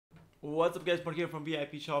What's up guys, Mark here from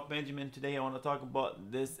VIP Shop Management. Today I want to talk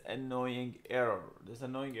about this annoying error.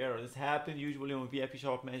 This happens usually when VIP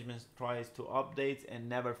Shop Management tries to update and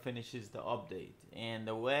never finishes the update. And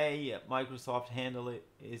the way Microsoft handle it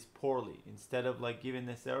is poorly. Instead of like giving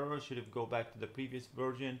this error, it should have go back to the previous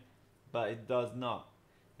version, but it does not.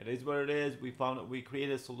 It is what it is. We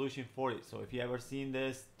created a solution for it. So if you ever seen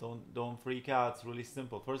this, don't freak out. It's really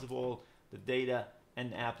simple. First of all, the data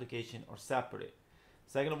and the application are separate.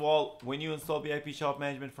 Second of all, when you install VIP Shop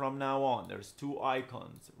Management from now on, there's two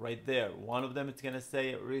icons right there. One of them is gonna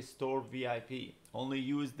say Restore VIP. Only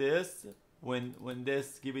use this when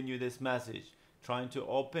this giving you this message, trying to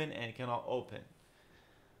open and cannot open.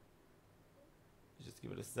 Just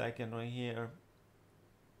give it a second right here.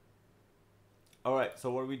 Alright,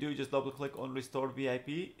 so what we do, just double click on Restore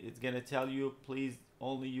VIP. It's gonna tell you please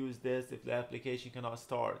only use this if the application cannot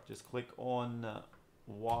start. Just click on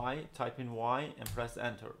Y, type in Y and press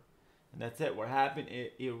enter, and that's it. What happened,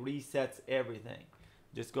 it resets everything.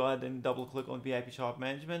 Just go ahead and double click on VIP Shop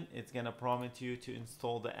Management. It's gonna prompt you to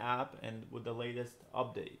install the app and with the latest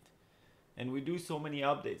update. And we do so many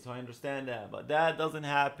updates, so I understand that, but that doesn't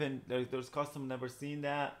happen. There's customers never seen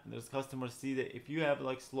that. There's customers see that. If you have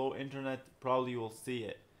like slow internet, probably you will see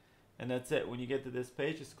it. And that's it. When you get to this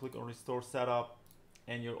page, just click on Restore Setup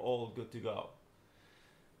and you're all good to go.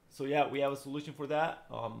 So yeah, we have a solution for that.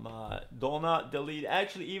 Do not delete.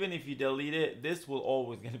 Actually, even if you delete it, this will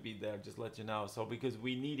always gonna be there. Just let you know. So because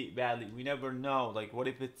we need it badly, we never know. Like, what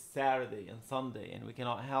if it's Saturday and Sunday and we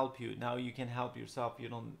cannot help you? Now you can help yourself. You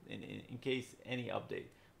don't in case any update.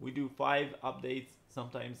 We do 5 updates,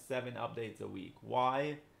 sometimes 7 updates a week.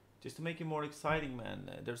 Why? Just to make it more exciting,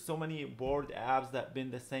 man. There's so many board apps that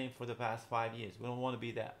been the same for the past 5 years. We don't want to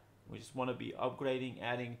be that. We just want to be upgrading,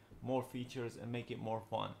 adding more features and make it more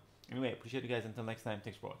fun. Anyway, appreciate you guys. Until next time,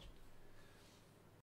 thanks for watching.